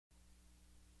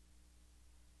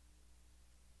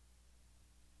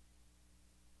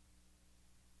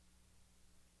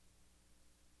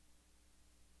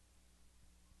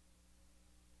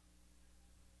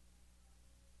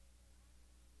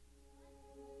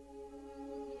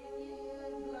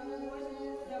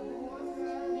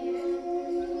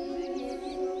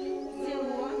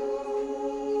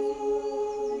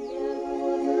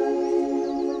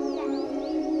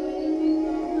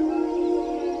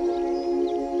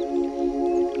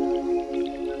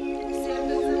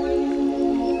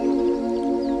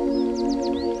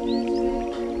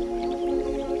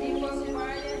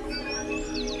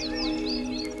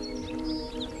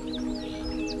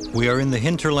We are in the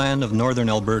hinterland of northern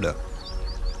Alberta,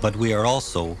 but we are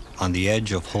also on the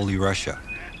edge of Holy Russia.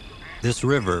 This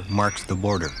river marks the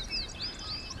border.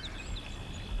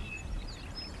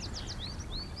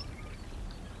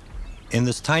 In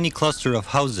this tiny cluster of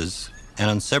houses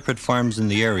and on separate farms in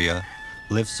the area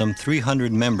live some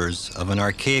 300 members of an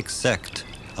archaic sect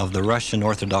of the Russian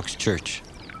Orthodox Church.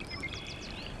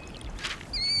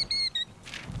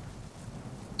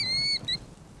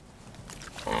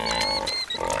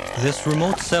 This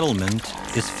remote settlement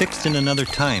is fixed in another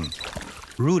time,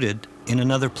 rooted in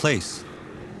another place.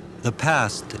 The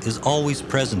past is always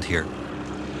present here.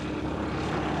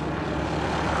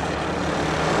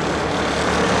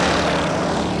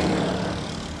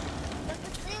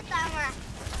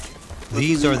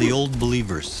 These are the old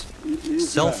believers,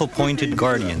 self-appointed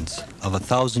guardians of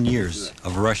 1,000 years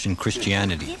of Russian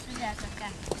Christianity.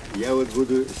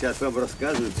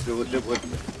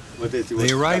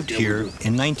 They arrived here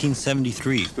in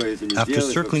 1973 after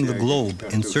circling the globe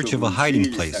in search of a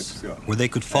hiding place where they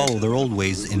could follow their old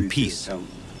ways in peace.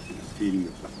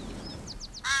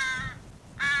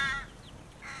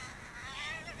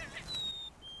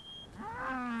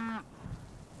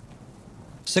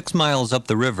 Six miles up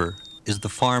the river is the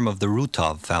farm of the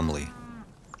Reutov family.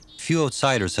 Few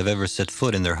outsiders have ever set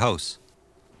foot in their house.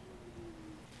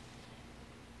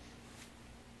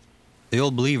 The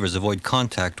old believers avoid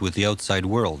contact with the outside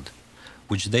world,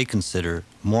 which they consider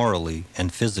morally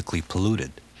and physically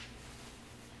polluted.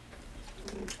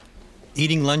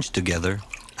 Eating lunch together,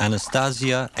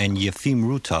 Anastasia and Yefim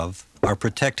Reutov are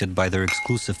protected by their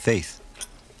exclusive faith.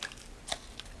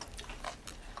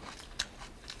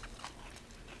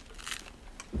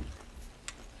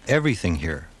 Everything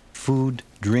here, food,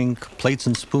 drink, plates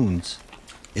and spoons,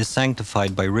 is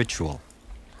sanctified by ritual,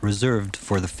 reserved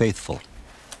for the faithful.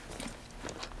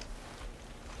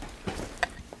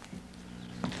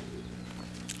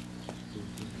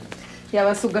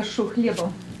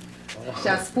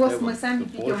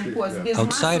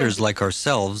 Outsiders like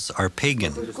ourselves are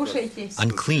pagan,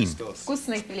 unclean.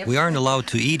 We aren't allowed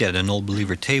to eat at an old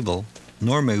believer table,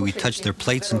 nor may we touch their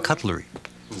plates and cutlery.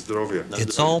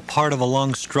 It's all part of a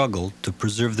long struggle to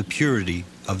preserve the purity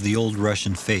of the old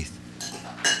Russian faith.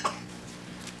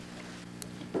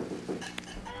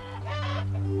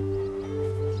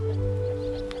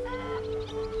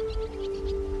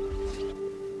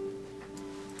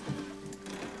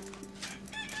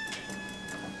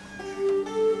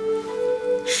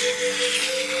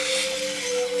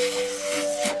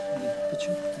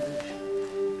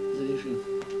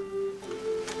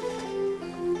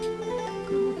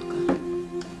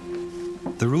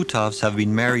 The Reutovs have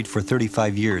been married for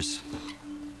 35 years.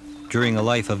 During a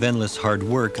life of endless hard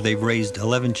work, they've raised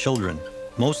 11 children,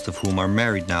 most of whom are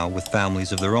married now with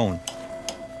families of their own.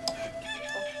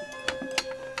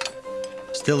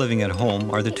 Still living at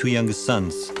home are the two youngest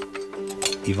sons,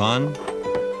 Ivan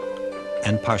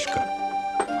and Pashka.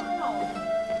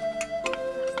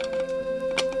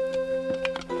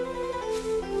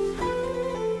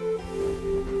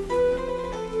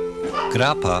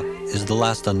 Grapa is the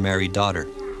last unmarried daughter.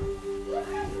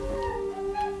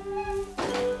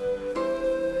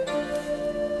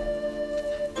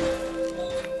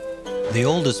 The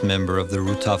oldest member of the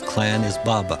Reutov clan is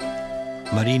Baba,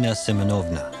 Marina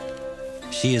Semenovna.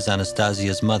 She is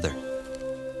Anastasia's mother.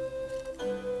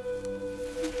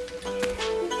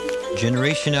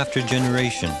 Generation after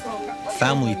generation,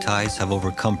 family ties have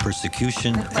overcome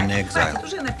persecution and exile.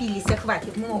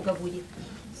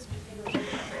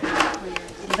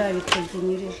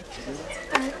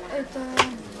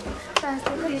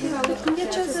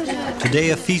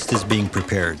 Today a feast is being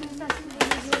prepared.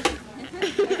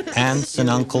 Aunts and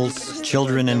uncles,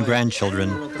 children and grandchildren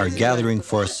are gathering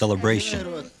for a celebration.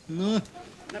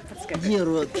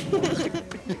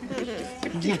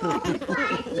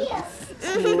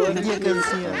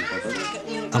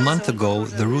 A month ago,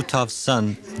 the Reutov's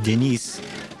son, Denis,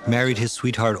 married his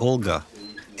sweetheart Olga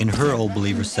in her old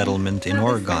believer settlement in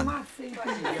Oregon.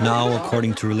 Now,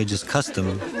 according to religious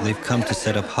custom, they've come to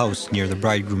set up house near the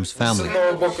bridegroom's family.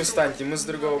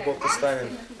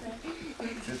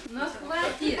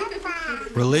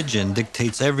 Religion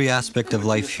dictates every aspect of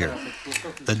life here.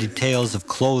 The details of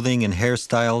clothing and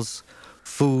hairstyles,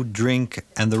 food, drink,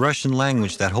 and the Russian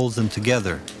language that holds them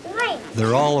together.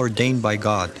 They're all ordained by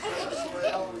God.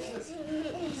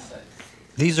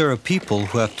 These are a people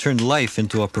who have turned life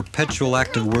into a perpetual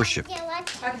act of worship.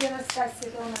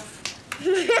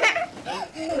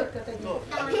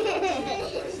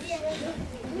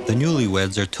 The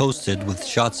newlyweds are toasted with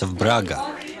shots of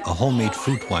Braga, a homemade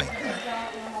fruit wine.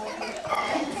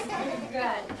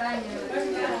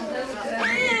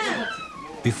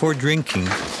 Before drinking,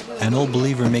 an old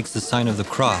believer makes the sign of the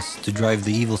cross to drive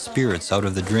the evil spirits out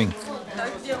of the drink.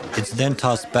 It's then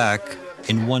tossed back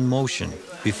in one motion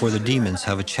before the demons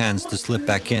have a chance to slip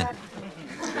back in.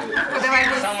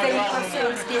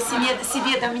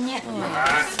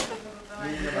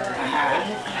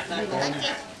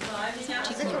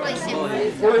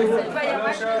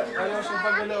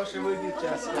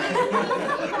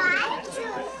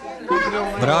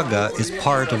 Braga is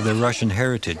part of the Russian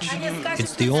heritage.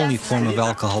 It's the only form of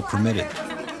alcohol permitted.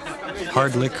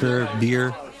 Hard liquor,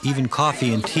 beer, even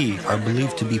coffee and tea are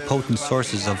believed to be potent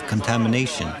sources of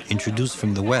contamination introduced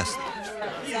from the West,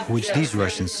 which these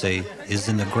Russians say is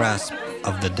in the grasp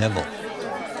of the devil.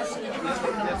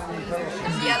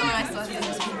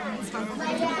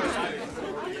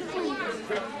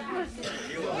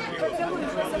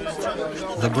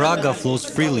 The Braga flows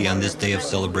freely on this day of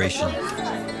celebration.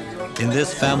 In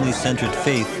this family-centered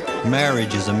faith,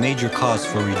 marriage is a major cause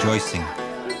for rejoicing.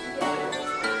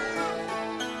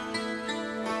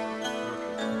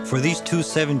 For these two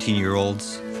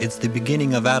 17-year-olds, it's the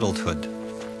beginning of adulthood,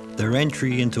 their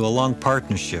entry into a long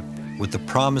partnership with the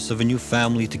promise of a new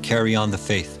family to carry on the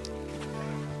faith.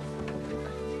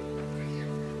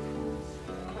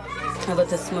 Вот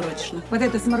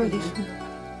это смородина.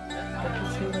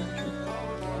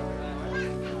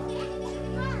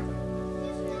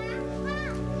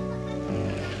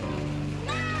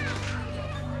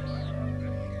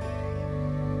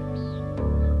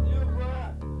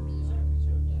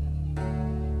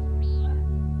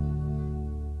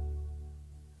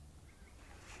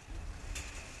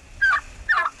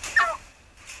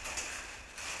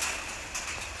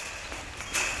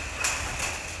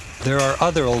 There are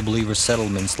other Old Believer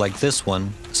settlements like this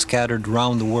one scattered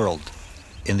around the world,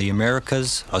 in the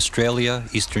Americas, Australia,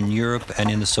 Eastern Europe,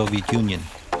 and in the Soviet Union.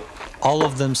 All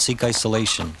of them seek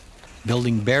isolation,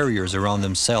 building barriers around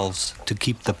themselves to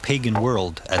keep the pagan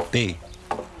world at bay.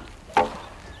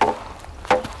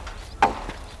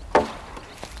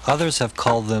 Others have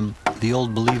called them the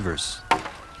Old Believers,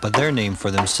 but their name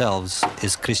for themselves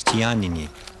is Christianini,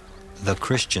 the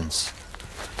Christians.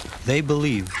 They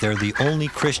believe they're the only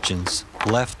Christians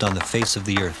left on the face of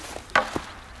the earth.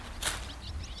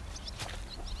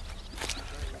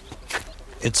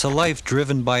 It's a life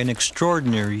driven by an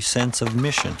extraordinary sense of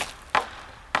mission.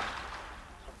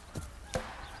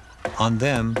 On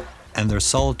them and their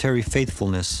solitary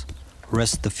faithfulness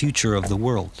rests the future of the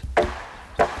world.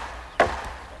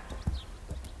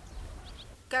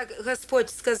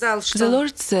 The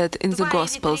Lord said in the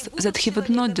Gospels that He would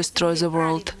not destroy the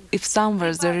world if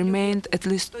somewhere there remained at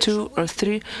least 2 or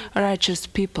 3 righteous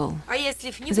people.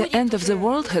 The end of the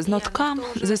world has not come.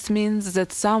 This means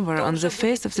that somewhere on the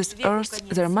face of this earth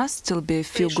there must still be a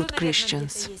few good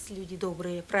Christians.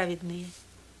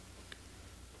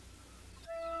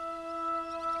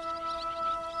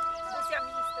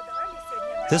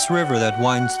 This river that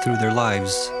winds through their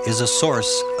lives is a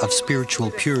source of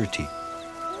spiritual purity.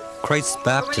 Christ's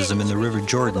baptism in the River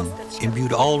Jordan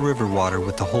imbued all river water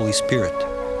with the Holy Spirit.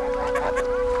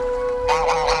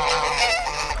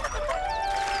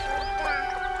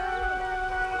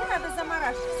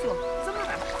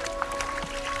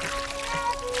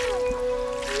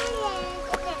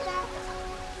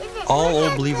 All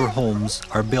Old Believer homes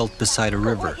are built beside a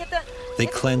river. They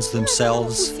cleanse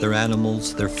themselves, their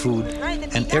animals, their food,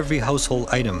 and every household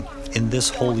item in this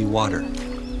holy water.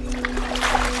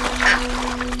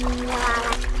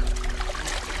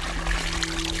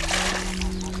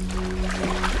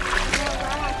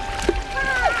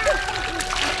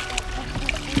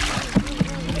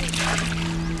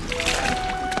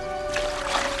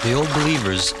 The Old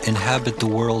Believers inhabit the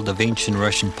world of ancient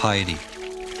Russian piety,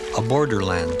 a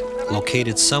borderland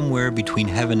located somewhere between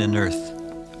heaven and earth,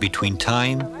 between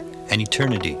time and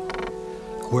eternity,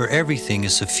 where everything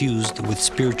is suffused with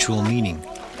spiritual meaning.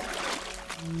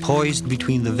 Poised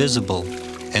between the visible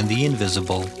and the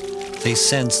invisible, they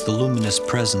sense the luminous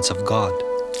presence of God.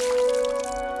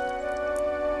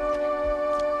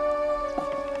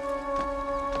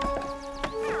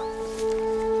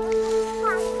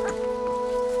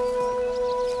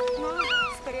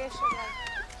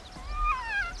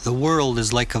 The world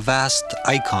is like a vast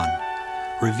icon,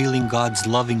 revealing God's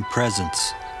loving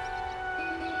presence.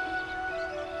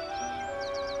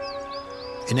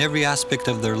 In every aspect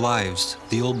of their lives,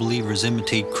 the Old Believers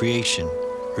imitate creation,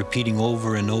 repeating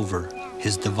over and over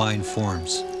His divine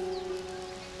forms.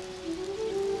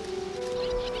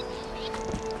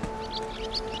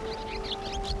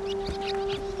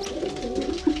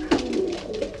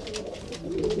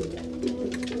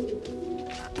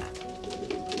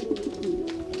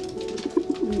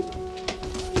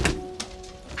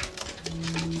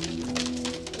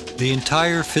 The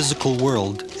entire physical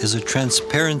world is a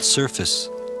transparent surface,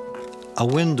 a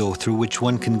window through which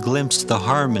one can glimpse the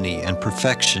harmony and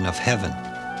perfection of heaven.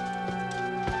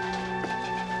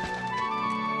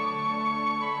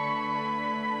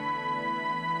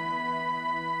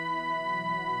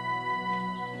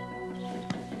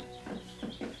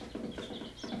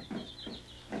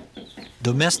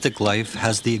 Domestic life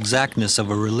has the exactness of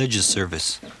a religious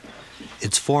service,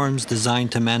 its forms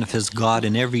designed to manifest God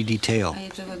in every detail.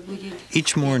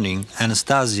 Each morning,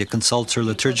 Anastasia consults her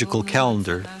liturgical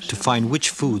calendar to find which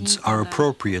foods are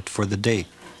appropriate for the day.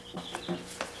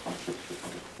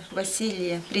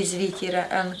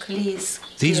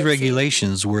 These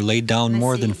regulations were laid down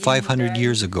more than 500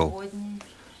 years ago.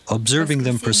 Observing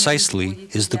them precisely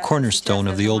is the cornerstone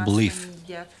of the old belief.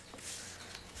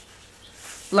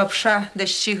 Лапша,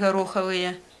 дощи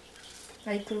гороховые.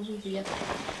 А икру вы едят?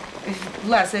 В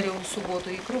Лазареву в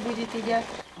субботу икру будет едят.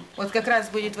 Вот как раз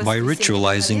будет воскресенье. By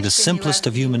ritualizing the simplest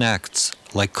of human acts,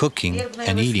 like cooking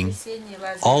and eating,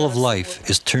 all of life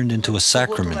is turned into a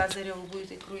sacrament.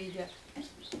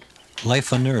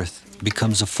 Life on earth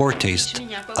becomes a foretaste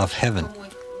of heaven.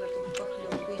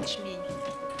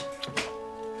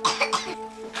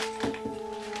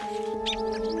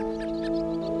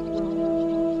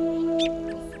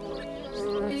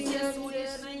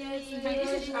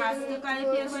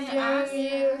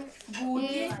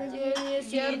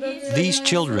 These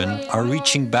children are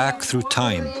reaching back through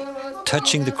time,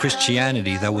 touching the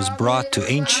Christianity that was brought to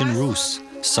ancient Rus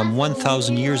some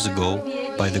 1,000 years ago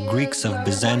by the Greeks of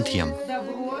Byzantium.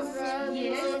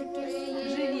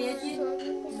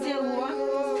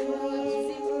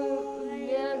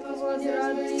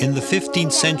 In the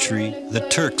 15th century, the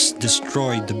Turks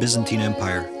destroyed the Byzantine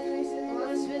Empire.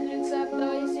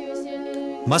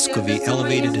 Muscovy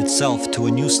elevated itself to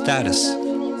a new status,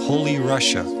 Holy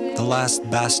Russia, the last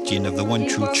bastion of the one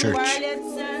true church.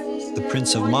 The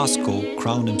Prince of Moscow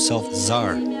crowned himself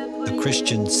Tsar, the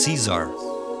Christian Caesar,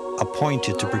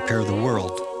 appointed to prepare the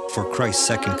world for Christ's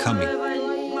second coming.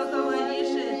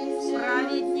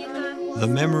 The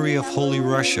memory of Holy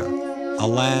Russia, a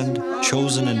land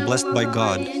chosen and blessed by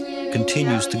God,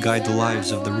 continues to guide the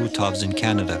lives of the Reutovs in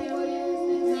Canada.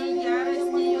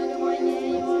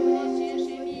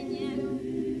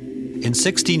 In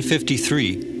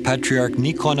 1653, Patriarch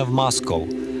Nikon of Moscow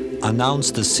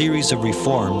announced a series of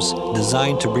reforms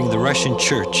designed to bring the Russian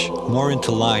Church more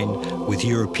into line with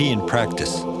European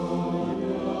practice.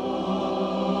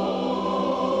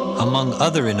 Among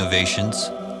other innovations,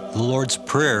 the Lord's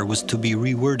Prayer was to be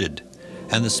reworded,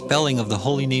 and the spelling of the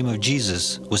Holy Name of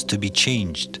Jesus was to be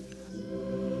changed.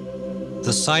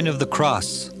 The sign of the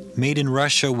cross, made in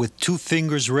Russia with 2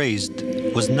 fingers raised,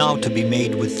 was now to be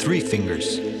made with 3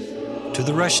 fingers. To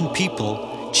the Russian people,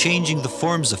 changing the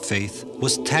forms of faith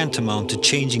was tantamount to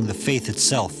changing the faith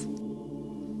itself.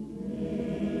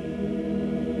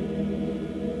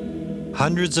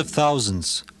 Hundreds of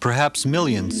thousands, perhaps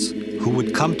millions, who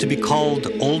would come to be called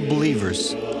old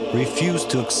believers, refused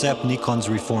to accept Nikon's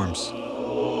reforms.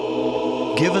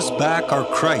 "Give us back our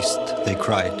Christ," they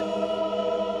cried.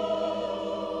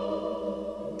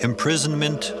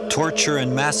 Imprisonment, torture,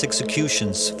 and mass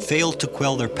executions failed to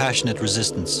quell their passionate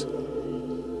resistance.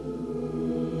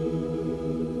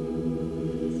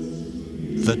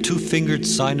 The 2-fingered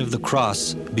sign of the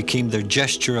cross became their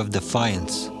gesture of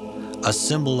defiance, a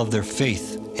symbol of their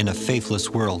faith in a faithless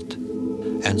world.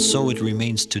 And so it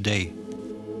remains today.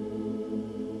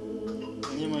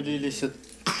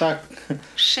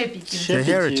 The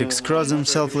heretics cross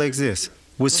themselves like this,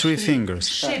 with 3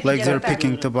 fingers, like they're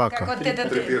picking tobacco.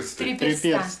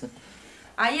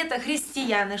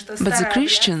 But the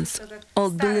Christians,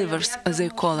 old believers as they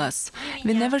call us,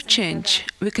 we never change.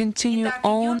 We continue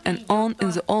on and on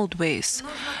in the old ways.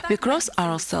 We cross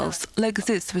ourselves like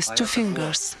this with 2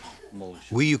 fingers.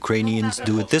 We Ukrainians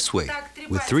do it this way,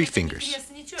 with 3 fingers.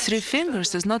 3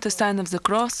 fingers is not a sign of the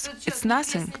cross, it's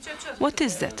nothing. What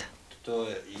is that?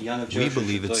 We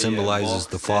believe it symbolizes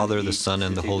the Father, the Son,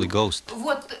 and the Holy Ghost.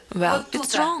 Well,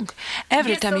 it's wrong.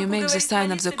 Every time you make the sign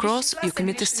of the cross, you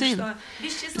commit a sin.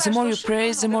 The more you pray,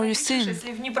 the more you sin.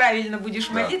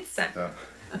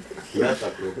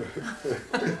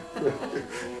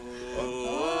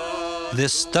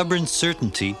 This stubborn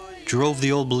certainty drove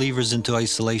the old believers into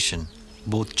isolation,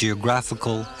 both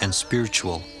geographical and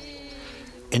spiritual.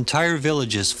 Entire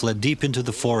villages fled deep into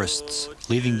the forests,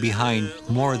 leaving behind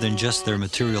more than just their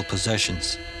material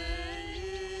possessions.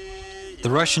 The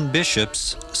Russian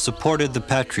bishops supported the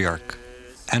Patriarch,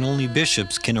 and only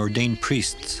bishops can ordain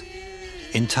priests.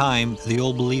 In time, the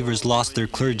old believers lost their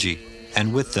clergy,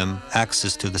 and with them,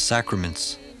 access to the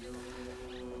sacraments.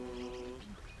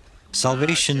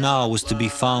 Salvation now was to be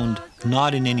found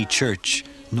not in any church,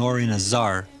 nor in a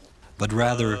czar, but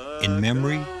rather in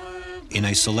memory, in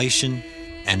isolation,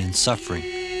 and in suffering.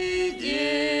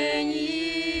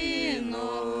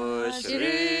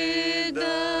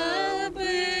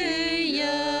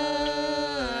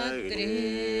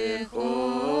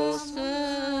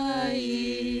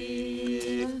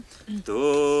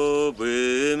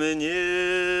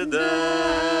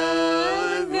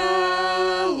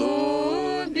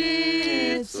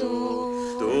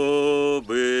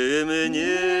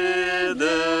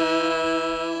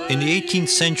 In the 18th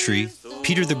century,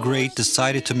 Peter the Great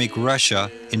decided to make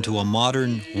Russia into a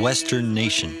modern Western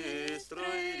nation.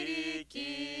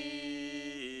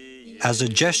 As a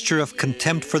gesture of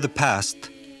contempt for the past,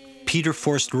 Peter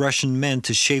forced Russian men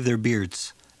to shave their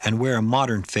beards and wear a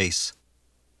modern face.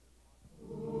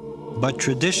 But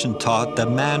tradition taught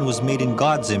that man was made in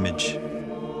God's image.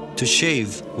 To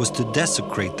shave was to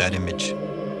desecrate that image.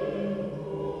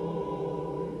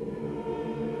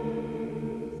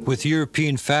 With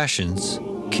European fashions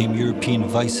came European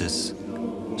vices: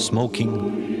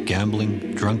 smoking,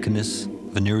 gambling, drunkenness,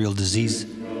 venereal disease.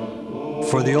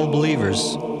 For the old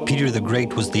believers, Peter the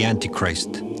Great was the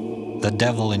Antichrist, the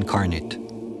devil incarnate.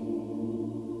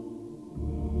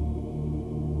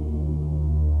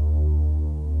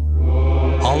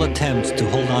 All attempts to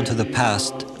hold on to the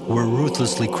past were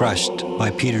ruthlessly crushed by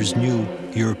Peter's new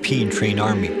European-trained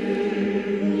army.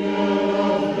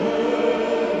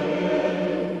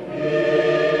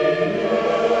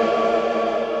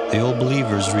 The old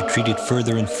believers retreated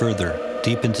further and further,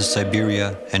 deep into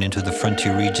Siberia and into the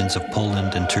frontier regions of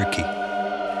Poland and Turkey.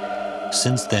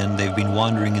 Since then, they've been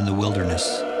wandering in the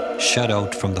wilderness, shut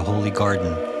out from the Holy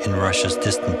Garden in Russia's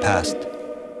distant past.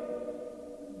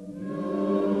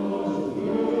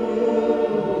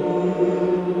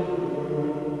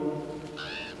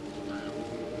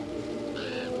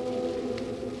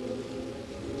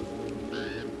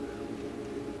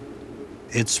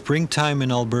 It's springtime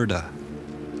in Alberta,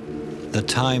 the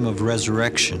time of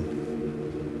resurrection.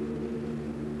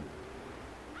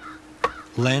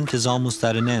 Lent is almost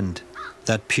at an end,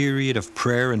 that period of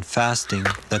prayer and fasting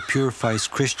that purifies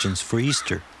Christians for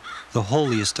Easter, the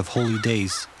holiest of holy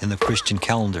days in the Christian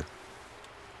calendar.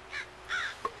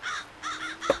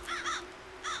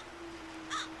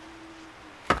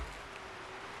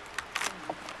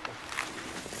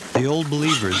 The old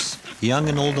believers, young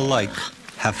and old alike,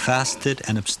 have fasted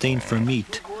and abstained from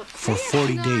meat for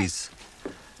 40 days.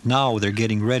 Now they're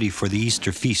getting ready for the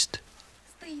Easter feast.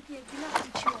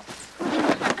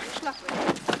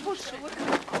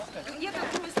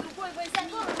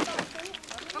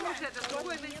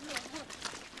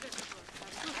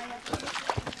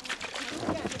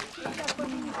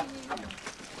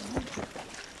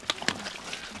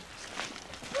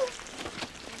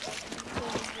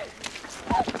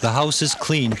 The house is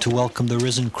cleaned to welcome the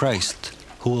risen Christ,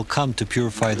 who will come to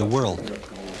purify the world.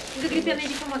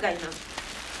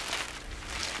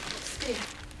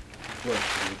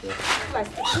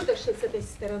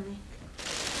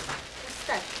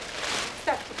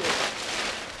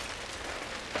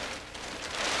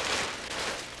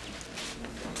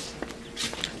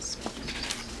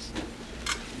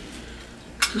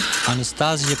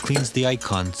 Anastasia cleans the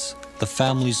icons, the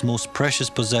family's most precious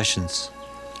possessions.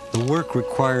 The work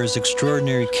requires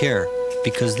extraordinary care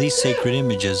because these sacred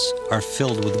images are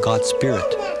filled with God's Spirit.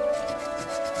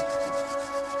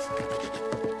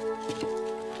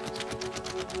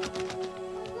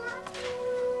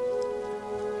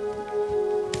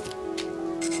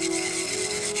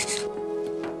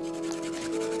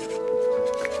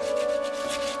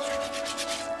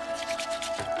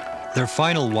 Their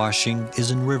final washing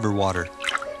is in river water.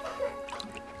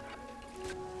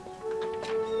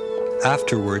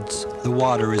 Afterwards, the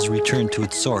water is returned to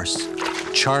its source,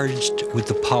 charged with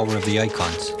the power of the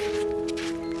icons.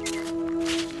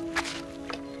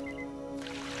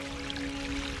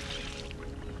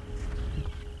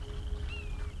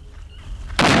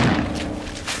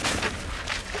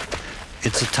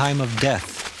 It's a time of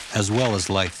death as well as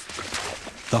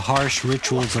life. The harsh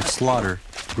rituals of slaughter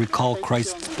recall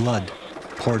Christ's blood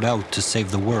poured out to save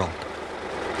the world.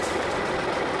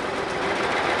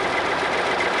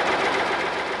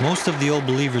 Most of the old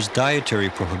believers' dietary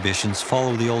prohibitions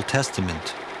follow the Old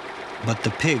Testament, but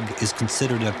the pig is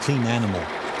considered a clean animal.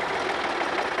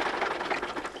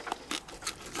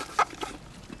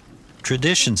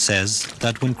 Tradition says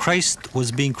that when Christ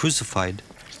was being crucified,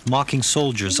 mocking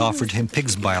soldiers offered him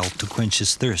pig's bile to quench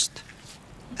his thirst,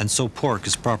 and so pork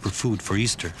is proper food for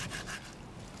Easter.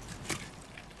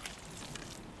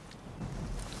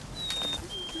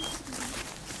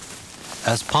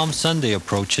 As Palm Sunday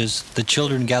approaches, the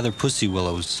children gather pussy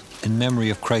willows in memory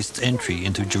of Christ's entry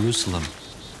into Jerusalem.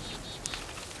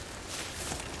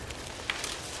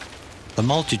 The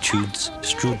multitudes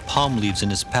strewed palm leaves in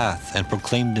his path and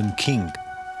proclaimed him king.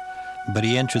 But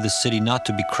he entered the city not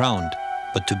to be crowned,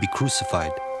 but to be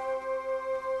crucified.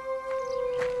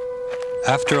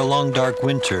 After a long dark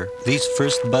winter, these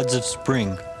first buds of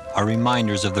spring are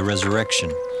reminders of the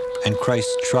resurrection and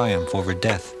Christ's triumph over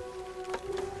death.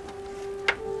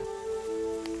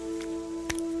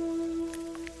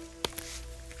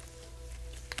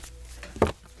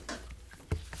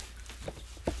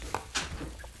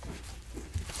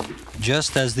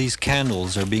 Just as these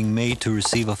candles are being made to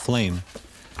receive a flame,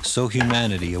 so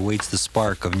humanity awaits the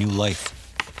spark of new life.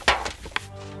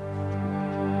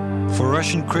 For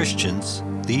Russian Christians,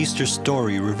 the Easter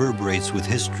story reverberates with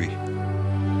history.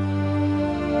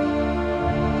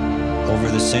 Over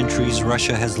the centuries,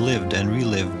 Russia has lived and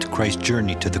relived Christ's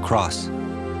journey to the cross.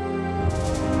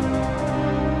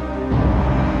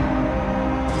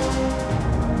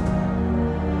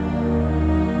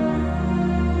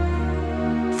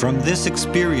 From this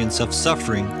experience of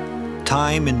suffering,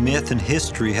 time and myth and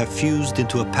history have fused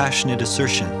into a passionate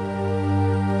assertion.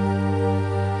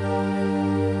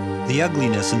 The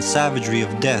ugliness and savagery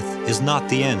of death is not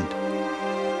the end.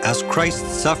 As Christ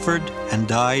suffered and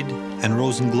died and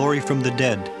rose in glory from the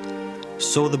dead,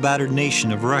 so the battered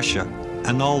nation of Russia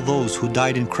and all those who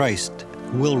died in Christ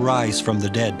will rise from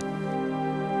the dead.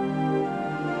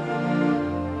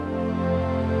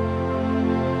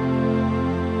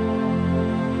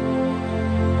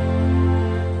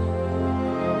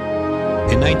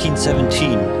 In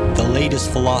 1917, the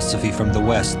latest philosophy from the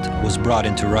West was brought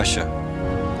into Russia,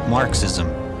 Marxism,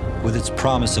 with its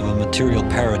promise of a material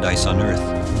paradise on earth.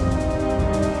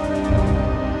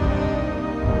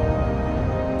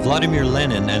 Vladimir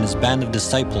Lenin and his band of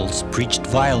disciples preached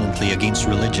violently against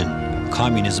religion,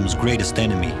 communism's greatest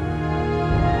enemy.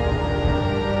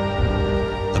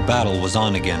 The battle was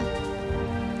on again.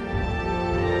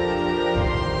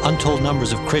 Untold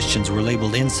numbers of Christians were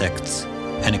labeled insects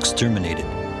and exterminated.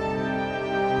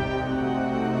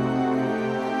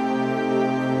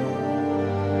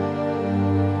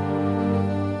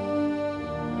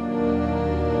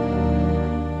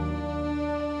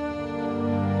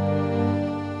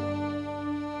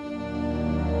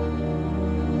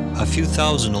 A few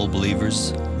thousand old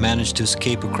believers managed to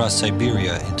escape across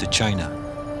Siberia into China.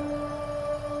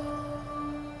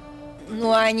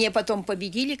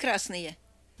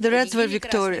 The Reds were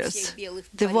victorious.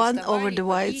 They won over the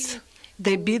Whites.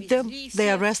 They beat them,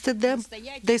 they arrested them,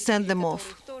 they sent them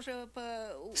off.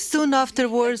 Soon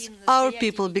afterwards, our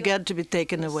people began to be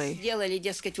taken away.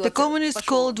 The communists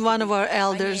called one of our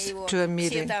elders to a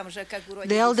meeting.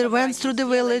 The elder went through the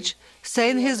village,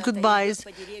 saying his goodbyes,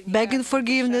 begging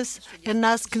forgiveness and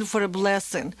asking for a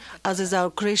blessing, as is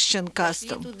our Christian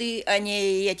custom.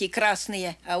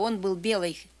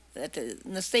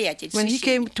 When he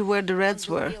came to where the Reds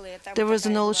were, there was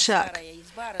an old shack,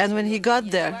 and when he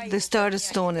got there, they started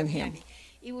stoning him.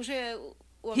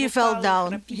 He fell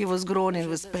down, he was groaning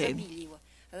with pain.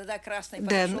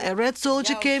 Then a Red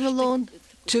soldier came along,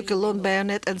 took a long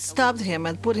bayonet and stabbed him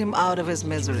and put him out of his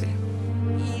misery.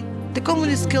 The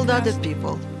communists killed other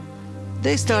people.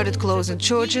 They started closing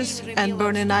churches and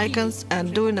burning icons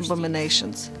and doing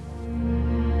abominations.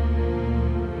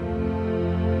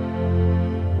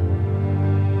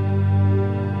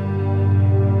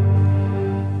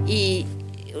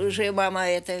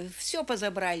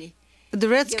 The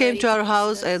Reds came to our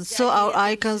house and saw our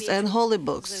icons and holy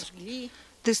books.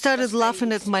 They started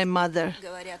laughing at my mother.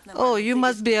 "Oh, you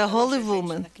must be a holy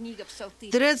woman."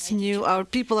 The Reds knew our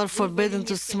people are forbidden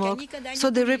to smoke, so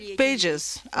they ripped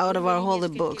pages out of our holy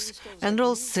books and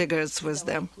rolled cigarettes with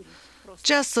them,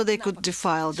 just so they could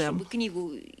defile them.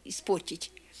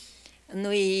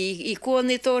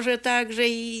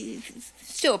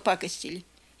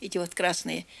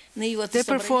 They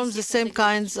performed the same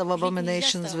kinds of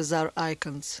abominations with our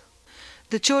icons.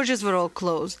 The churches were all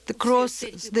closed, the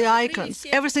crosses, the icons,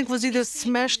 everything was either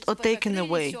smashed or taken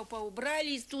away.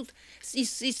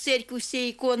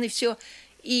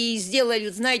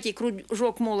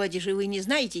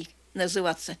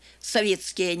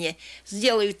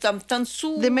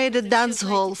 They made a dance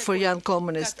hall for young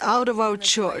communists out of our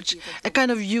church, a kind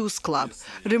of youth club,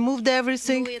 removed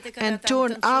everything and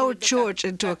turned our church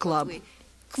into a club.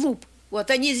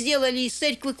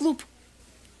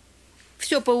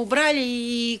 Все поубрали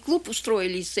и клуб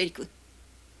устроили из церкви.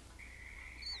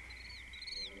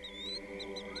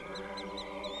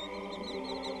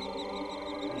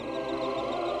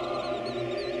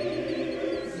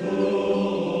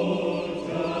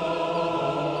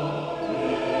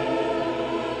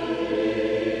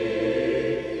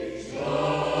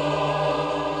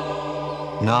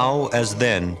 Now, as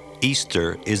then,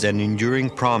 Easter is an enduring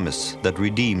promise that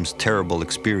redeems terrible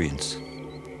experience.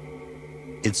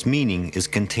 Its meaning is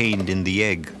contained in the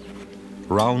egg,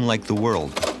 round like the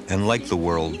world, and like the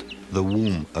world, the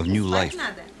womb of new life.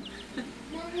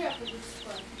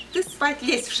 Ты спать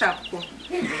лезь в шапку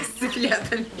с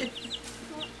цыплятами.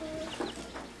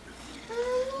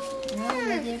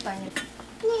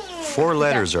 4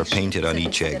 letters are painted on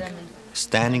each egg,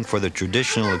 standing for the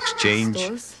traditional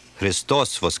exchange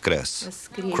Christos voskres,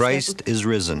 Christ is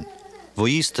risen,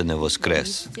 voistine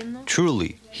voskres,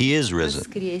 truly, he is risen.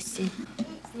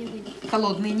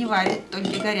 Холодные не варят,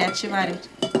 только горячие варят.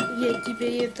 Я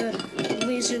тебе это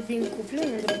лыжи куплю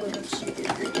на другой раз.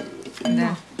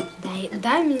 Да.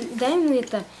 Дай ему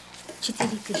это 4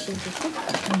 кошелька.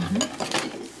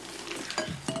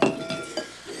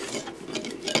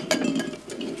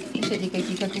 Смотри,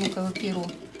 какие, как луковое перо.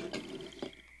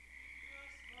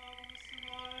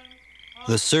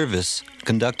 The service,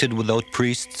 conducted without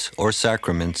priests or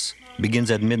sacraments, begins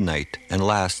at midnight and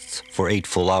lasts for 8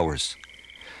 full hours.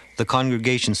 The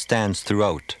congregation stands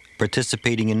throughout,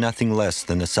 participating in nothing less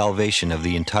than the salvation of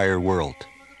the entire world,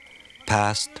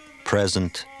 past,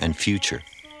 present, and future.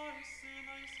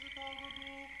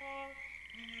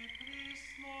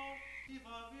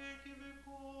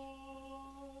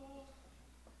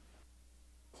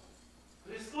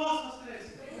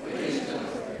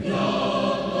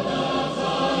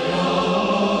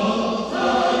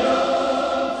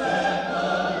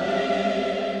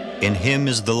 In him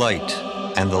is the light,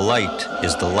 and the light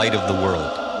is the light of the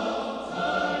world.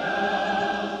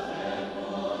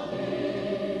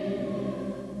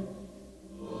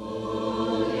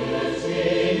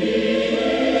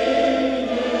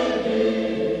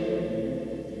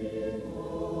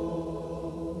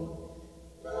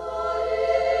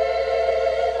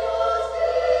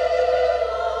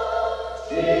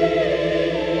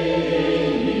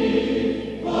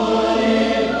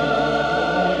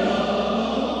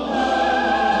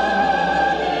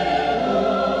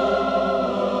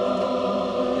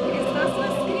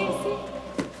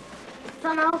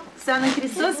 Санна,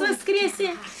 Христос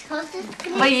воскресе!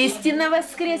 Воистину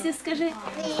воскресе, скажи.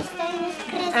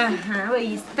 Ага,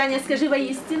 воистину. Таня, скажи,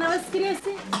 воистину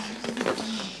воскресе.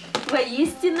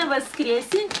 Воистину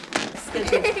воскресе.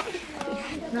 Скажи.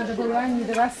 Надо было Анне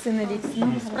до вас сына лить.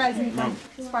 С праздником,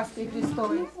 с Пасхой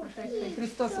Христовой.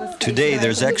 Христос воскресе. Today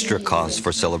there's extra cause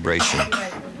for celebration.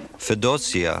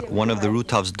 Fedosia, one of the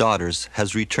Reutov's daughters,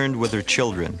 has returned with her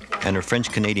children and her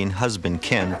French-Canadian husband,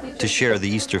 Ken, to share the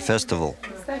Easter festival.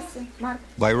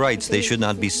 By rights, they should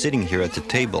not be sitting here at the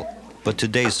table, but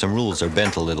today some rules are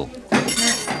bent a little.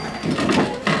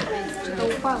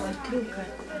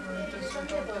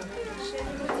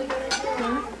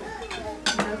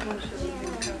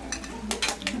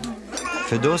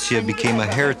 Fedosia became a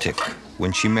heretic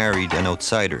when she married an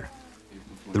outsider.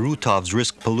 The Reutovs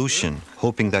risk pollution,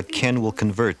 hoping that Ken will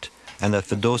convert and that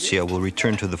Fedosia will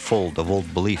return to the fold of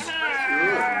old belief.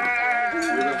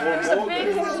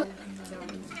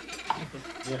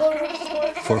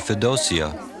 For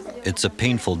Fedosia, it's a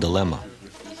painful dilemma.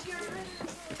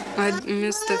 I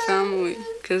miss the family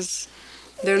because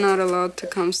they're not allowed to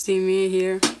come see me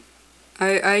here.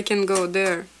 I can go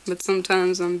there, but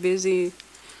sometimes I'm busy,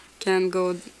 can't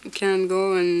go,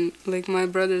 and like my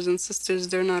brothers and sisters,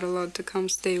 they're not allowed to come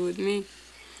stay with me.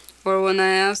 Or when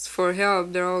I ask for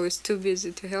help, they're always too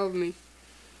busy to help me.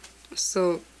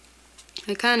 So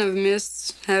I kind of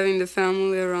miss having the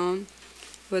family around,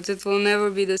 but it will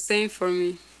never be the same for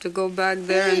me to go back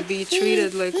there and be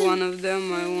treated like one of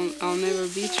them. I'll never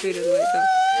be treated like that.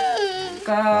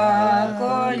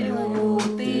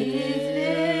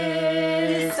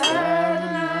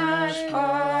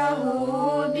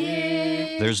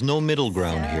 There's no middle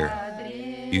ground here.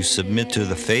 You submit to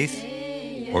the faith,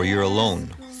 or you're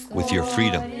alone with your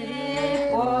freedom.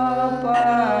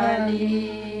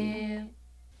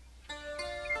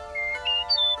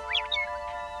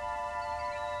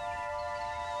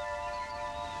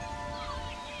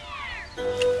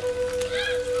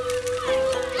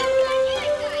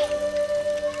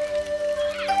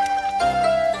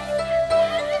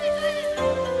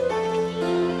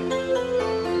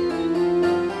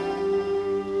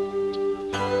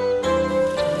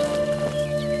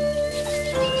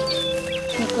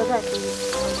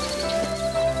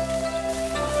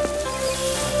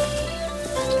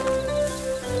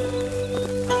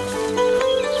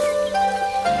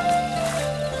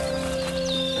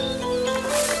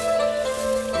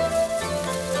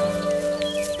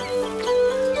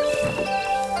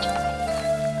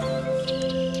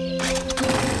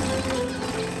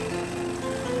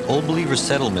 All believer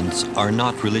settlements are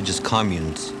not religious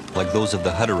communes, like those of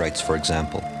the Hutterites, for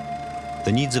example.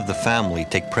 The needs of the family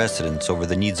take precedence over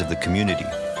the needs of the community.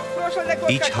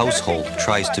 Each household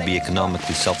tries to be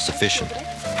economically self-sufficient.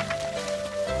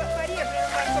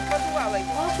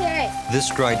 This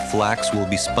dried flax will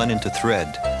be spun into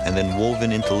thread and then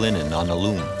woven into linen on a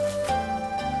loom.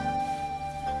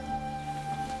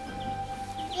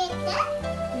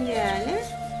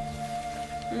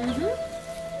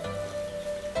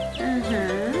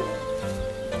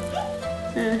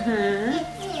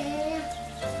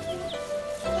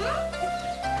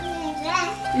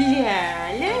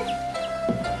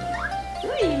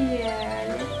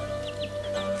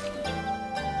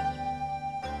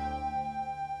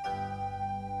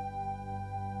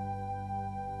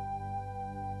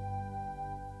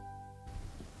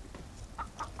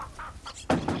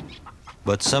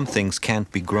 But some things can't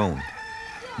be grown.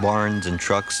 Barns and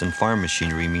trucks and farm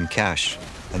machinery mean cash,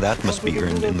 and that must be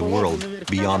earned in the world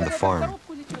beyond the farm.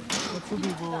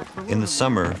 In the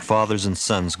summer, fathers and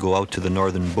sons go out to the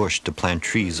northern bush to plant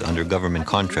trees under government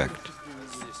contract.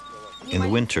 In the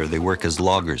winter, they work as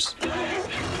loggers.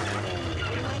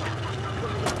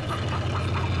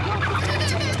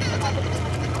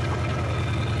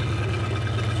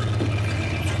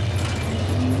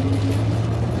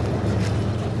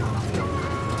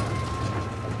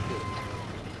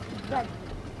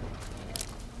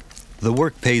 The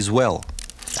work pays well.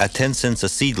 At 10 cents a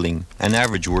seedling, an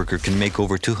average worker can make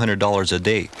over $200 a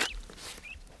day.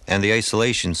 And the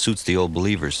isolation suits the old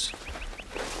believers.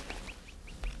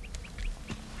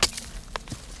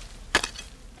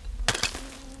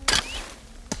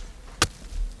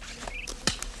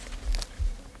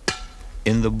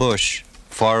 In the bush,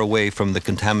 far away from the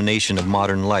contamination of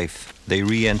modern life, they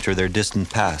re-enter their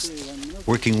distant past,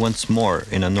 working once more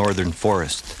in a northern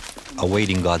forest,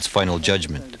 awaiting God's final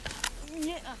judgment.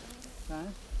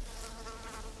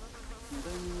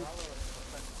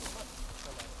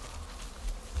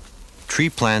 Tree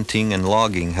planting and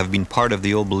logging have been part of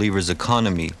the Old Believers'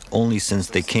 economy only since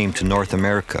they came to North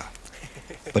America.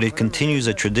 But it continues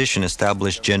a tradition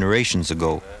established generations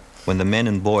ago, when the men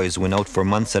and boys went out for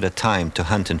months at a time to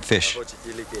hunt and fish.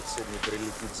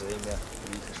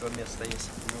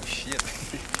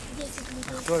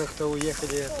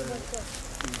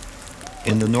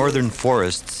 In the northern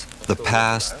forests, the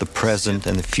past, the present,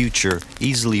 and the future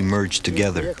easily merge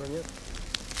together.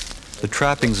 The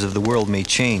trappings of the world may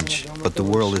change, but the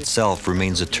world itself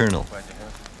remains eternal.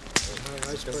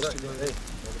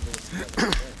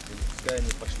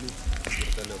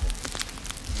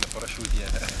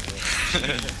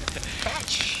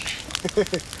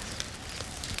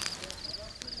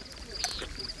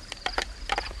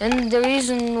 And the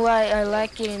reason why I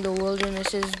like it in the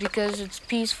wilderness is because it's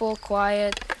peaceful,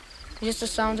 quiet, just the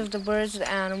sound of the birds, the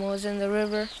animals, and the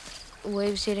river,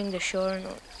 waves hitting the shore, and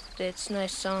it's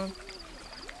nice sound.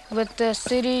 But the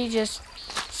city, just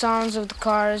sounds of the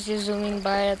cars just zooming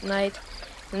by at night.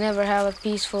 You never have a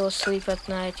peaceful sleep at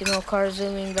night. You know, cars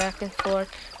zooming back and forth,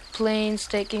 planes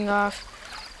taking off,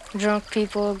 drunk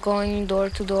people going door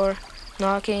to door,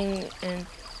 knocking, and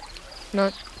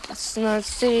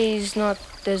city is not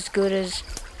as good as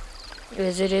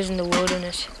it is in the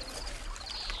wilderness.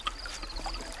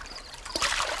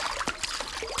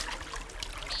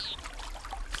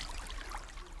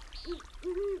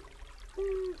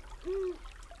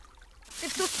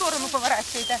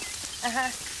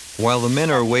 While the men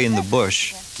are away in the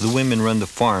bush, the women run the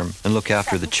farm and look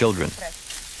after the children.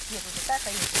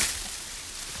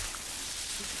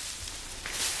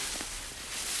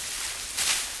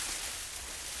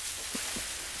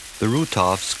 The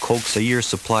Reutovs coax a year's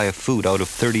supply of food out of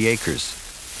 30 acres,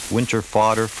 winter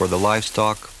fodder for the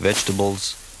livestock,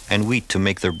 vegetables, and wheat to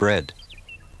make their bread.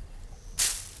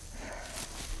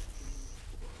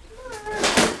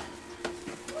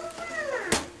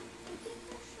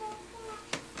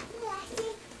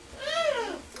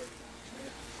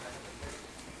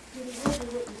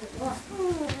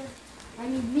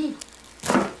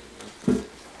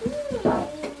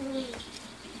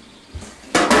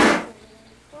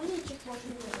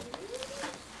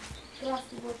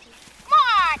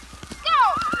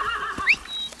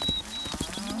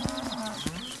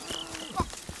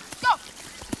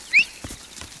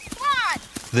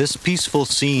 This peaceful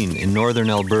scene in northern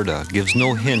Alberta gives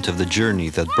no hint of the journey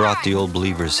that brought the Old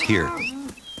Believers here.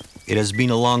 It has been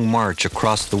a long march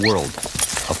across the world,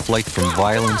 a flight from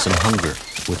violence and hunger,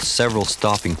 with several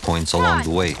stopping points along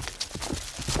the way.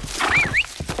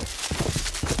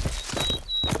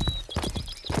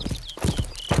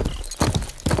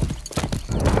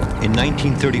 In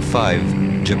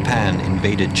 1935, Japan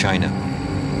invaded China.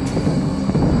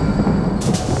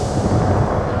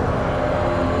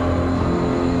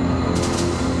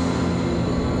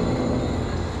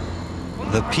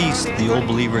 The peace the old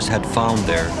believers had found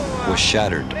there was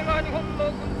shattered.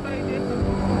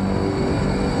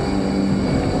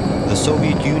 The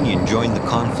Soviet Union joined the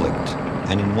conflict,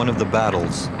 and in one of the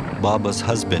battles, Baba's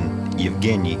husband,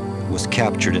 Yevgeny, was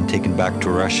captured and taken back to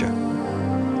Russia.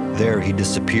 There he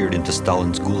disappeared into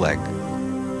Stalin's gulag.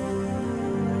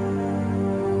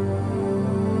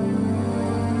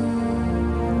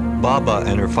 Baba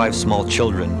and her 5 small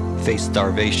children faced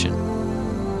starvation.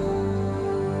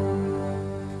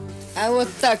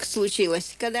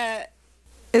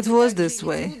 It was this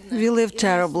way. We lived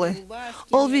terribly.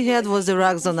 All we had was the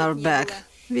rugs on our back.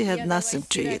 We had nothing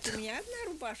to eat.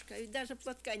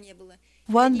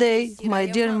 One day, my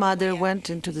dear mother went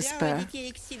into despair.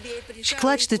 She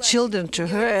clutched the children to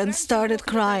her and started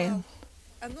crying.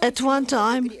 At one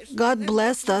time, God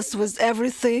blessed us with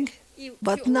everything,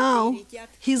 but now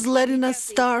He's letting us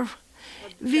starve.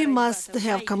 We must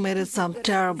have committed some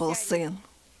terrible sin.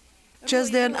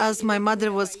 Just then, as my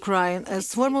mother was crying, a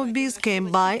swarm of bees came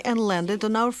by and landed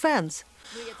on our fence.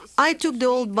 I took the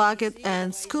old bucket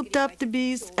and scooped up the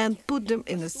bees and put them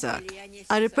in a sack.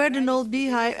 I repaired an old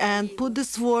beehive and put the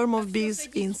swarm of bees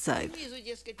inside.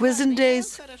 Within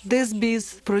days, these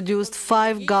bees produced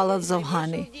 5 gallons of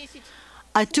honey.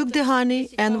 I took the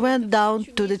honey and went down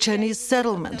to the Chinese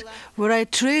settlement, where I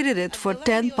traded it for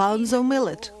 10 pounds of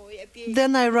millet.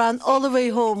 Then I ran all the way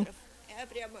home,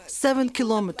 7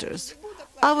 kilometers.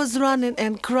 I was running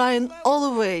and crying all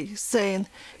the way, saying,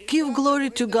 "Give glory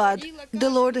to God, the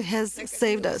Lord has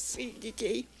saved us."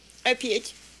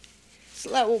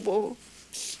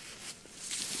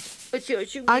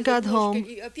 I got home,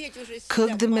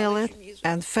 cooked the millet,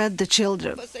 and fed the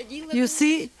children. You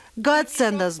see, God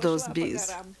sent us those bees,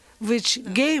 which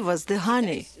gave us the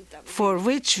honey, for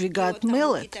which we got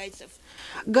millet.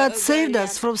 God saved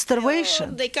us from starvation.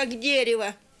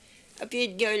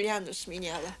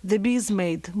 The bees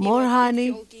made more honey,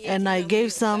 and I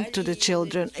gave some to the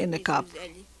children in a cup.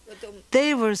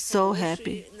 They were so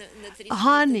happy.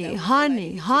 Honey,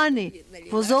 honey, honey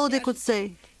was all they could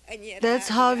say. That's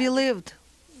how we lived.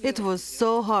 It was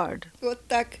so hard.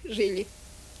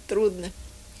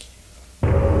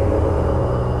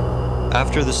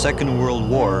 After the Second World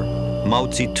War, Mao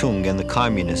Zedong and the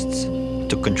Communists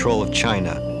took control of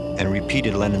China and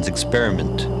repeated Lenin's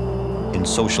experiment in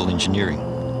social engineering.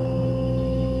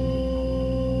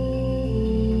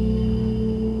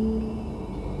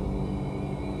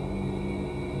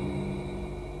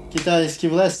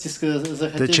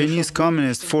 The Chinese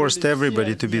communists forced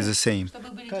everybody to be the same.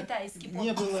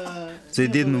 They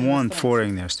didn't want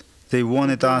foreigners. They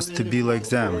wanted us to be like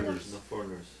them.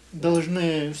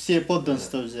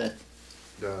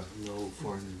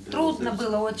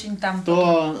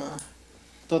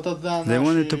 They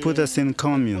wanted to put us in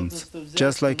communes,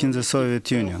 just like in the Soviet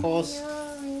Union.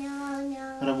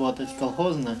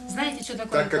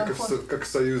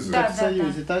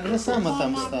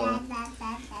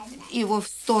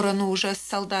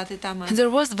 There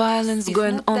was violence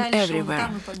going on everywhere.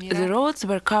 The roads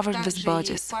were covered with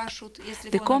bodies.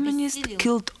 The communists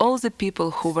killed all the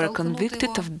people who were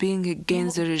convicted of being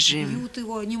against the regime.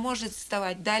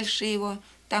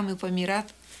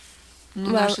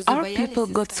 Well, our people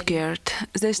got scared.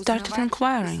 They started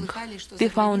inquiring. We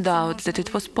found out that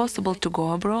it was possible to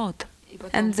go abroad.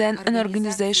 And then an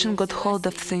organization got hold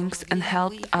of things and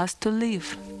helped us to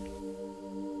leave.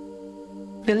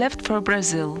 We left for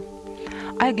Brazil.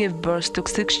 I gave birth to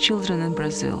 6 children in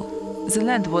Brazil. The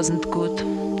land wasn't good.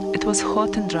 It was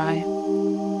hot and dry.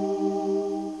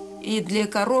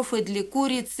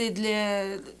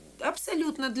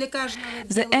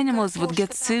 The animals would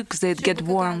get sick, they'd get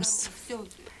worms.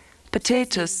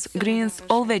 Potatoes, greens,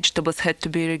 all vegetables had to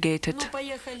be irrigated.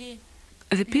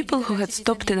 The people who had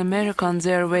stopped in America on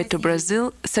their way to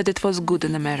Brazil said it was good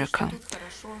in America.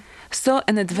 So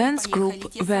an advance group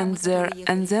went there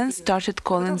and then started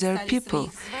calling their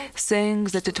people, saying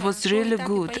that it was really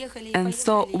good. And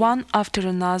so one after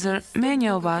another, many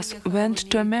of us went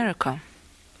to America.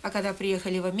 But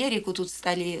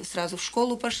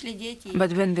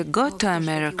when we got to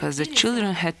America, the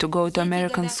children had to go to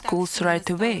American schools right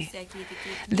away.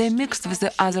 They mixed with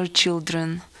the other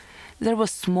children. There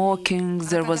was smoking,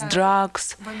 there was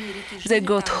drugs. They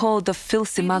got hold of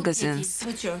filthy magazines.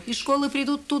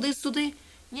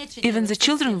 Even the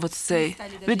children would say,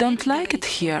 "We don't like it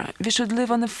here, we should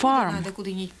live on a farm."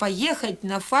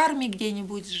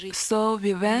 So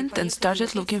we went and started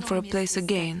looking for a place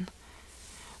again.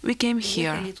 We came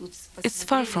here. It's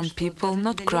far from people,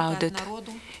 not crowded.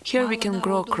 Here we can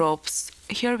grow crops.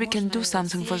 Here we can do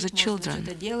something for the children.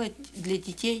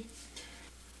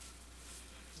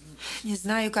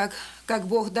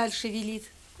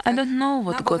 I don't know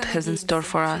what God has in store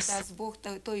for us.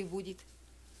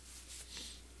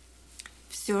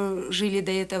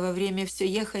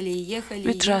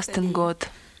 We trust in God.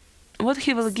 What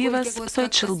He will give us, so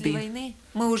it shall be.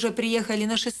 We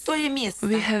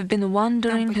have been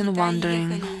wandering and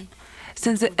wandering.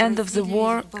 Since the end of the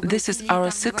war, this is our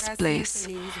 6th place.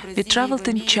 We traveled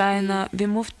in China, we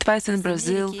moved twice in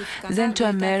Brazil, then to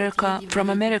America, from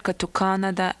America to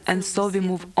Canada, and so we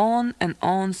move on and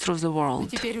on through the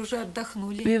world.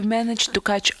 We've managed to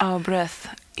catch our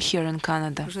breath here in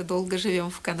Canada.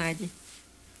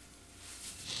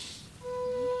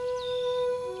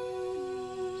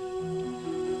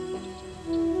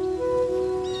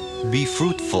 Be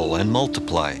fruitful and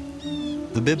multiply.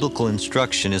 The biblical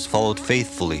instruction is followed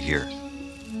faithfully here.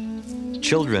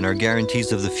 Children are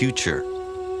guarantees of the future,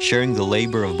 sharing the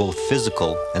labor of both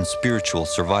physical and spiritual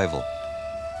survival.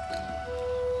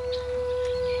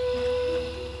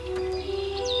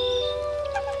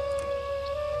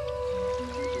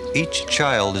 Each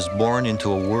child is born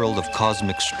into a world of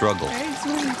cosmic struggle.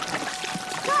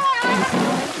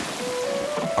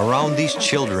 Around these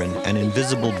children, an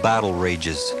invisible battle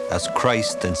rages as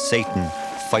Christ and Satan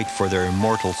fight for their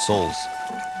immortal souls.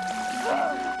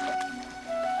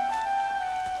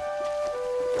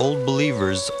 Old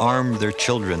believers arm their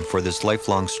children for this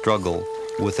lifelong struggle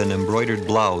with an embroidered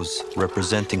blouse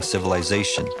representing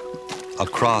civilization, a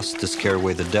cross to scare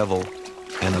away the devil,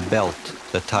 and a belt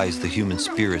that ties the human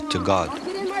spirit to God.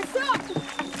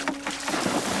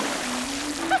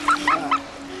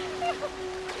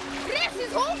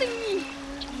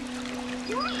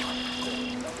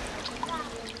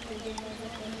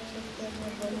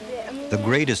 The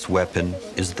greatest weapon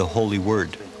is the Holy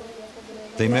Word.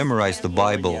 They memorized the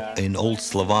Bible in Old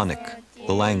Slavonic,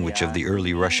 the language of the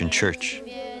early Russian Church.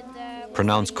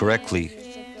 Pronounced correctly,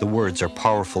 the words are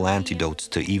powerful antidotes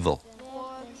to evil.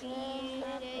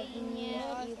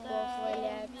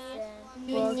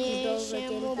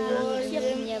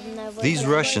 These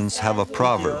Russians have a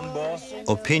proverb: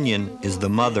 opinion is the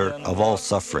mother of all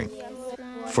suffering.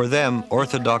 For them,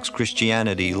 Orthodox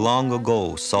Christianity long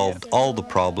ago solved all the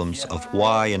problems of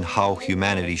why and how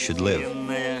humanity should live.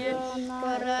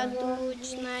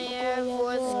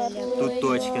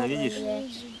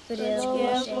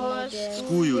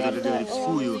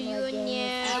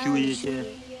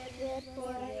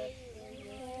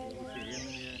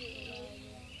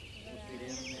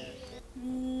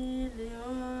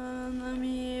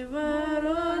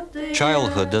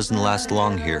 Childhood doesn't last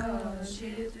long here.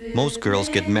 Most girls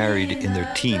get married in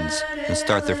their teens and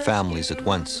start their families at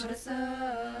once.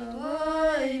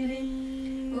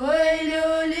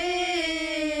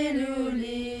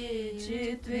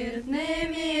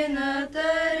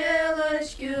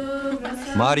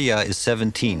 Maria is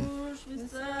 17.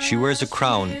 She wears a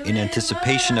crown in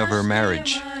anticipation of her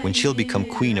marriage, when she'll become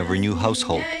queen of her new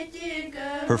household.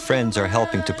 Her friends are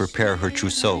helping to prepare her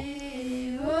trousseau.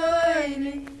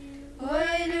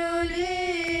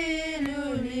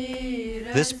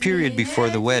 This period before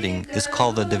the wedding is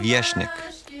called the Devyeshnik.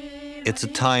 It's a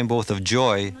time both of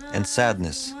joy and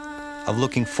sadness, of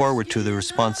looking forward to the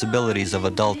responsibilities of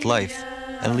adult life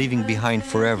and leaving behind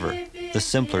forever the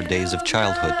simpler days of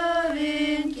childhood.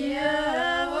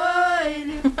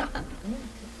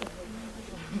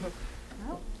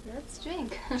 Let's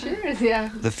drink. Cheers, yeah.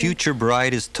 The future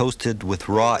bride is toasted with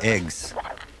raw eggs.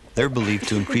 They're believed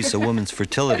to increase a woman's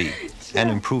fertility and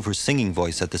improve her singing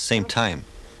voice at the same time.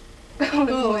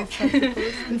 Oh, it's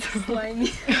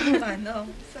slimy. I know.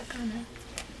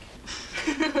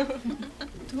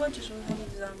 Ты хочешь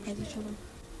выходить замуж?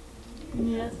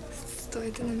 Нет.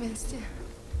 Стойте на месте.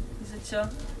 Из-за чего?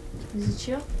 Из-за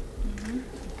чего?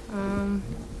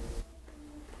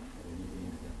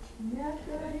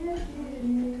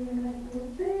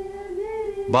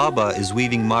 Baba is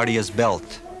weaving Maria's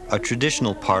belt, a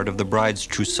traditional part of the bride's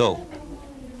trousseau.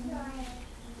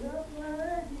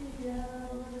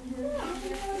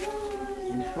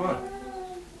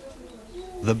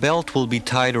 The belt will be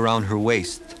tied around her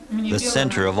waist, the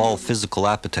center of all physical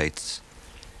appetites.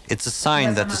 It's a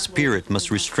sign that the spirit must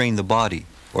restrain the body,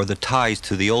 or the ties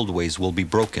to the old ways will be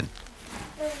broken.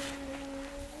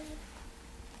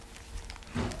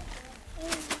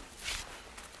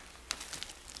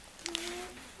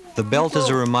 The belt is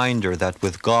a reminder that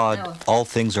with God, all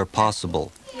things are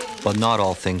possible, but not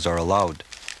all things are allowed.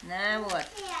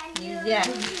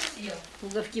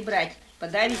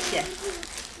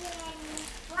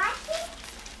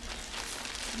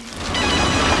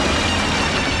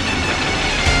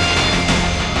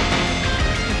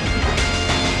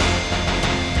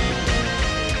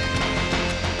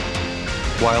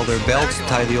 While their belts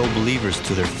tie the old believers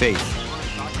to their faith,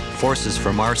 Forces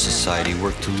from our society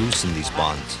work to loosen these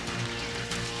bonds.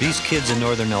 These kids in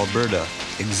northern Alberta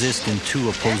exist in two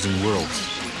opposing worlds,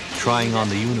 trying on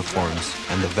the uniforms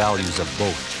and the values of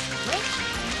both.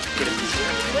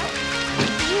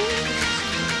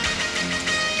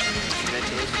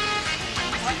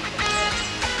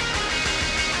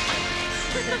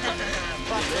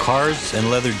 Cars and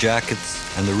leather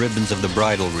jackets and the ribbons of the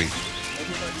bridal wreath.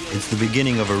 It's the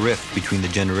beginning of a rift between the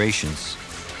generations,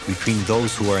 between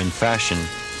those who are in fashion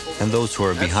and those who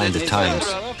are behind the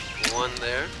times. One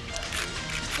there.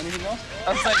 Anything else?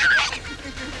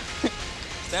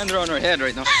 Stand on her head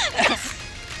right now.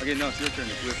 Okay, no, it's your turn.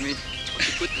 It's with me.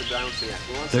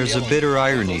 There's a bitter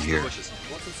irony here.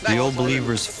 The old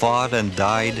believers fought and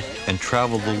died and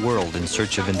traveled the world in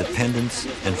search of independence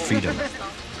and freedom.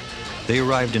 They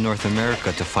arrived in North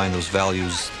America to find those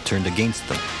values turned against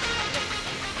them.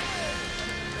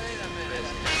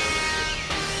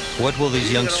 What will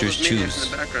these youngsters choose?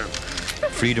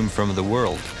 Freedom from the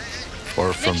world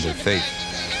or from their faith?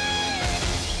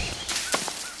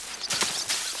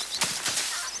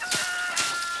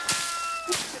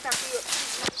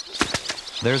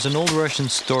 There's an old Russian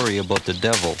story about the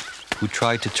devil who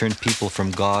tried to turn people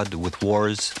from God with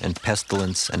wars and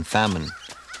pestilence and famine.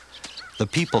 The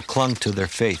people clung to their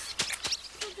faith.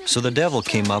 So the devil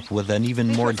came up with an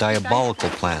even more diabolical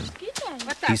plan.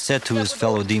 He said to his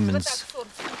fellow demons,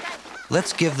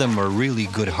 "Let's give them a really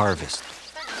good harvest."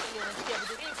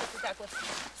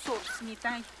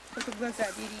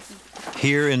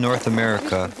 Here in North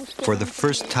America, for the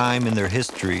first time in their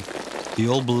history, the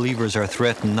old believers are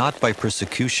threatened not by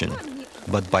persecution,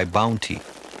 but by bounty,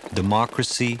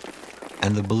 democracy,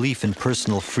 and the belief in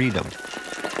personal freedom.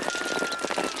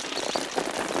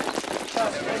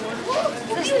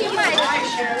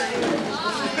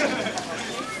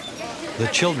 The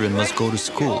children must go to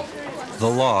school. The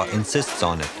law insists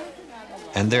on it.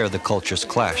 And there the cultures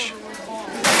clash.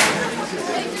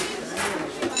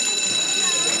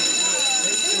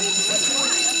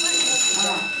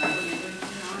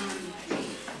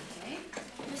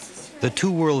 The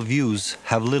two worldviews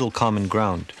have little common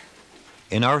ground.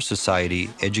 In our society,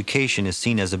 education is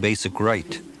seen as a basic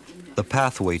right, the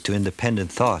pathway to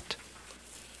independent thought.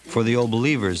 For the old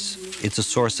believers, it's a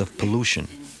source of pollution.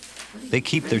 They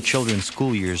keep their children's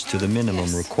school years to the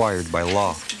minimum required by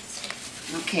law.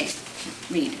 Okay,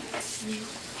 read.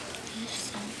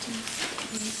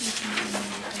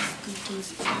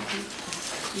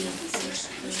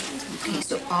 Okay,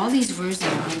 so all these words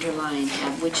that are underlined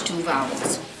have which two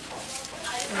vowels?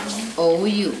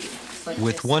 O-U.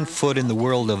 With one foot in the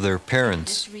world of their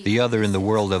parents, the other in the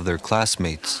world of their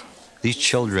classmates, these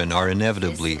children are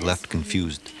inevitably left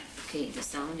confused. Okay, the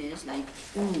sound is like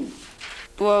ooh.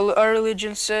 Well, our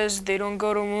religion says they don't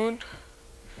go to the moon.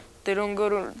 They don't go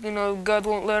to, God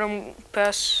won't let them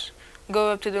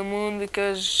go up to the moon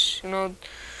because,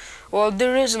 well,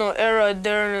 there is no era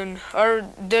there, and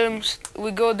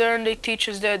we go there and they teach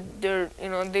us that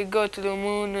they go to the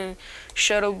moon and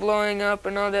shuttle blowing up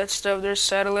and all that stuff. There's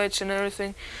satellites and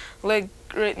everything. Like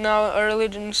right now, our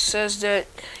religion says that,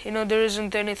 there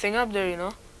isn't anything up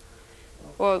there,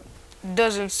 Well, it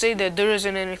doesn't say that there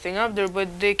isn't anything up there,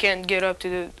 but they can't get up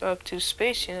to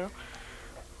space,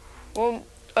 Well,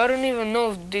 I don't even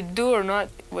know if they do or not,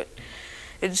 but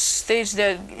it states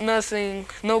that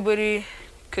nobody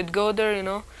could go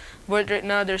there, But right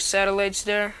now there's satellites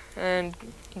there and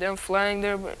them flying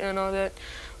there and all that.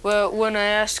 Well, when I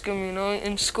asked them,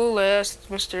 in school, I asked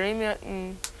Mr. Amiat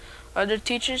and other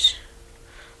teachers,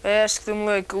 I asked them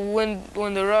like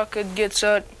when the rocket gets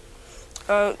out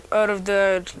of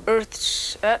the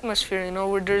Earth's atmosphere,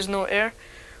 where there's no air,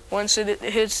 once it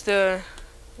hits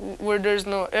where there's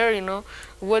no air,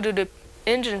 what do the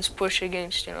engines push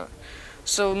against,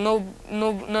 So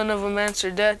none of them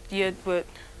answered that yet, but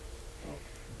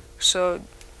so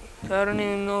I don't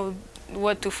even know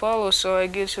what to follow. So I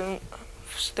guess I'm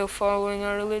still following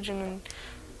our religion, and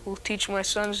will teach my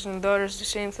sons and daughters the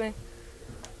same thing.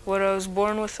 What I was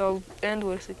born with, I'll end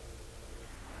with it.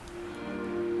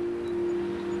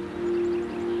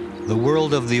 The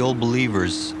world of the old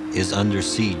believers is under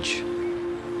siege.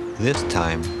 This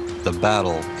time, the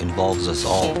battle involves us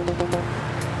all.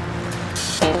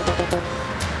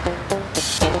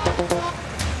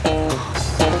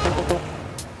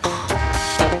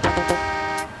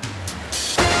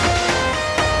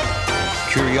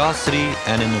 Curiosity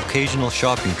and an occasional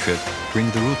shopping trip bring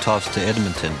the Reutovs to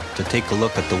Edmonton to take a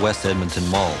look at the West Edmonton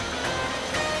Mall.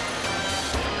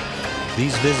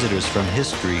 These visitors from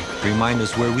history remind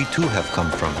us where we too have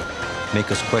come from, make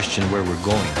us question where we're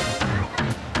going.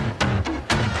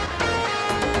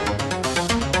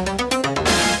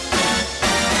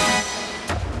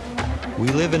 We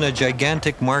live in a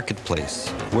gigantic marketplace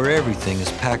where everything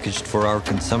is packaged for our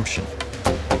consumption.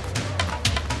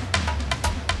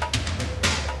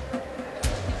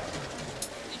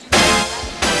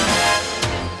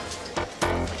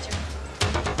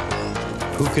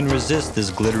 Who can resist this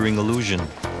glittering illusion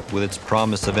with its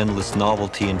promise of endless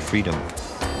novelty and freedom,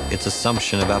 its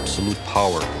assumption of absolute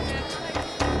power?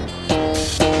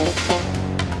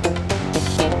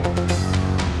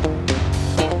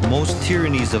 Most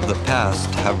tyrannies of the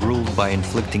past have ruled by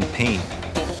inflicting pain,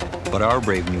 but our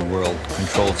brave new world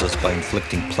controls us by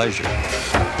inflicting pleasure.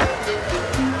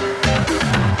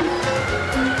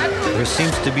 There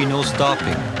seems to be no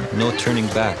stopping, no turning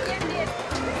back.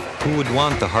 Who would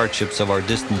want the hardships of our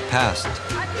distant past?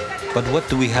 But what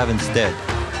do we have instead?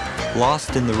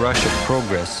 Lost in the rush of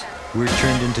progress, we're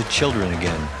turned into children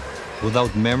again,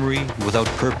 without memory, without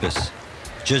purpose,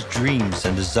 just dreams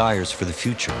and desires for the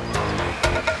future.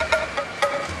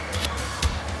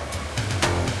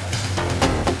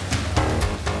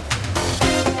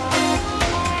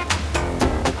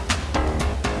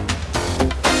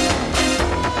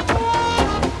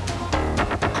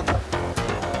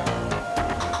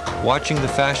 Watching the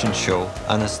fashion show,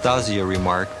 Anastasia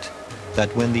remarked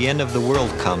that when the end of the world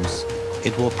comes,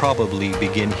 it will probably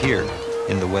begin here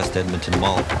in the West Edmonton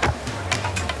Mall.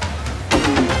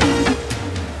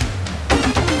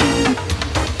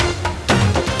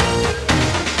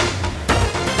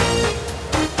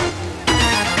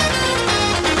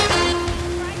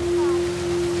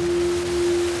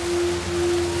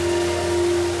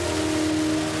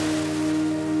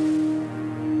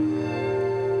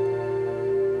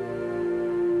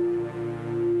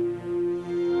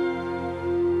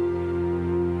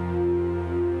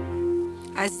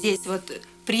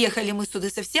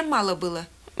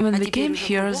 When we came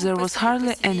here, there was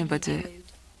hardly anybody.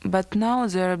 But now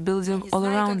they are building all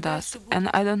around us, and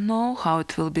I don't know how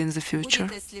it will be in the future.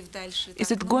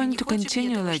 Is it going to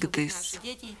continue like this?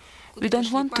 We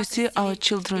don't want to see our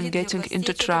children getting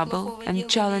into trouble and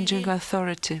challenging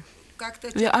authority.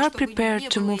 We are prepared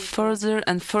to move further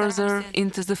and further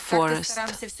into the forest,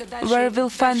 where we'll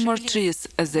find more trees,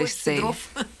 as they say.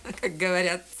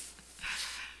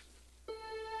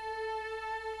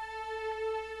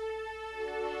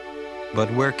 But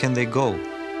where can they go?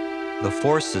 The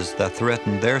forces that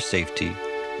threaten their safety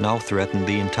now threaten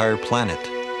the entire planet.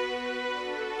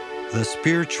 The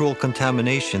spiritual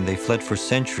contamination they fled for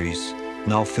centuries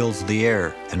now fills the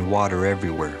air and water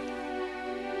everywhere.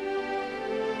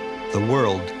 The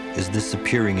world is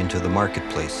disappearing into the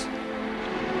marketplace.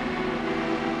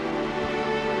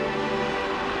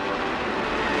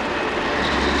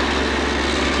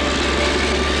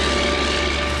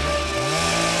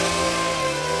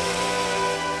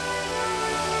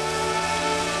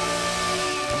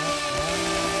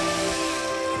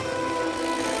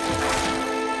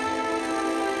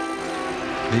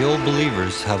 The old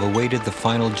believers have awaited the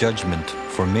final judgment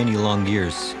for many long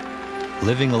years,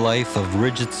 living a life of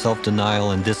rigid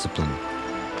self-denial and discipline.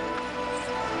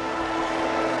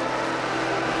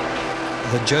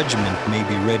 The judgment may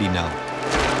be ready now,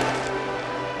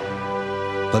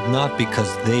 but not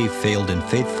because they failed in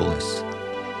faithfulness.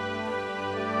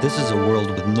 This is a world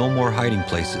with no more hiding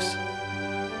places.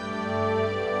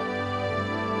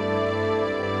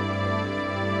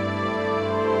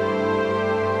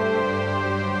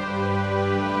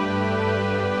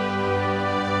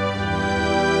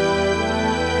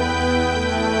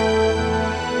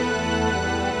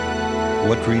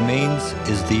 What remains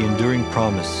is the enduring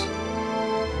promise.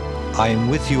 I am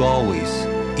with you always,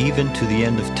 even to the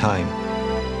end of time.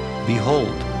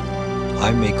 Behold,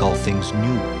 I make all things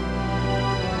new.